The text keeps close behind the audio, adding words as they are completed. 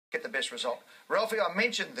get the best result. Ralphie, I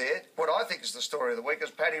mentioned there what I think is the story of the week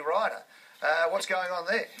is Paddy Ryder. What's going on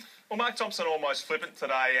there? Well, Mark Thompson almost flippant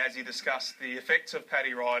today as he discussed the effects of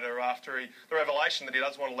Paddy Ryder after the revelation that he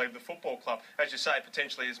does want to leave the football club. As you say,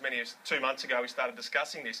 potentially as many as 2 months ago, we started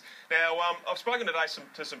discussing this. Now, I've spoken today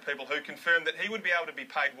to some people who confirmed that he would be able to be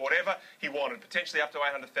paid whatever he wanted, potentially up to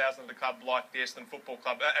 $800,000 at a club like the Essendon Football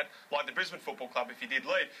Club, like the Brisbane Football Club if he did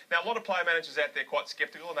leave. Now, a lot of player managers out there are quite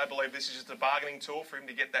sceptical and they believe this is just a bargaining tool for him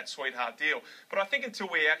to get that sweetheart deal. But I think until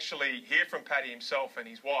we actually hear from Paddy himself and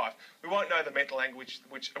his wife, we won't know the mental anguish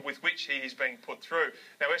with which he is being put through.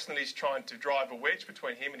 Now, Essendon is trying to drive a wedge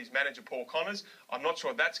between him and his manager, Paul Connors. I'm not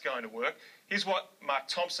sure that's going to work. Here's what Mark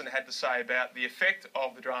Thompson had to say about the effect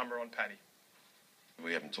of the drama on Paddy.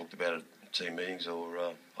 We haven't talked about it at team meetings or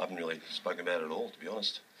I haven't really spoken about it at all, to be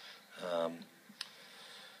honest. I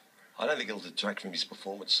don't think it'll detract from his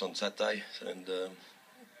performance on Saturday, and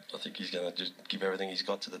I think he's going to just give everything he's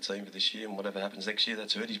got to the team for this year, and whatever happens next year,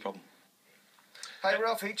 that's Erdy's problem. Hey,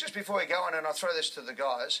 Ralphie, just before we go on, and I throw this to the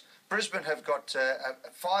guys, Brisbane have got 5%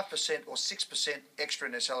 or 6% extra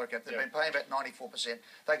in their salary cap. They've been paying about 94%.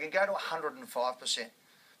 They can go to 105%.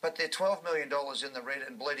 But they're $12 million in the red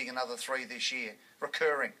and bleeding another $3 million this year,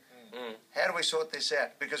 recurring. How do we sort this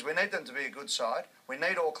out? Because we need them to be a good side. We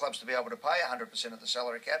need all clubs to be able to pay 100% of the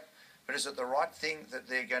salary cap. But is it the right thing that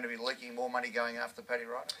they're going to be leaking more money going after Paddy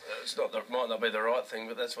Ryder? Might not be the right thing,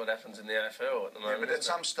 but that's what happens in the AFL at the moment. Yeah, but at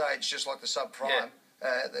some stage, just like the subprime,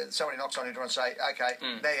 somebody knocks on your door and say, OK,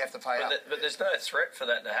 now you have to pay up. But there's no threat for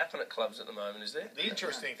that to happen at clubs at the moment, is there? The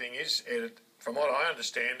interesting thing is, Ed, from what I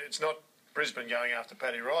understand, it's not Brisbane going after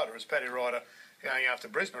Paddy Ryder, it's Paddy Ryder going after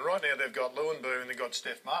Brisbane. Right now they've got Lewinboo and they've got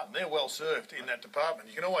Steph Martin. They're well served in that department.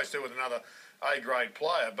 You can always do with another A-grade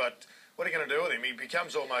player, but what are you going to do with him? He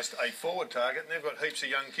becomes almost a forward target, and they've got heaps of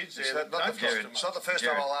young kids there. It's not the first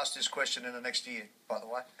time I'll ask this question in the next year, by the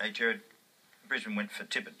way. Hey, Jared, Brisbane went for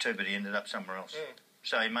Tippett too, but he ended up somewhere else.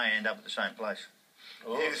 So he may end up at the same place.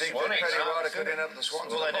 Do you think that Paddy Ryder could end up at the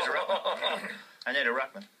Swans? Well, they need a ruckman. They need a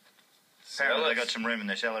ruckman. Apparently they've got some room in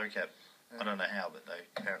their salary cap. I don't know how, but they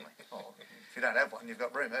apparently. Oh, if you don't have one, you've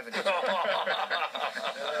got room, haven't you? The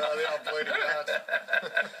old bleeding heart.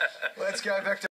 Let's go back to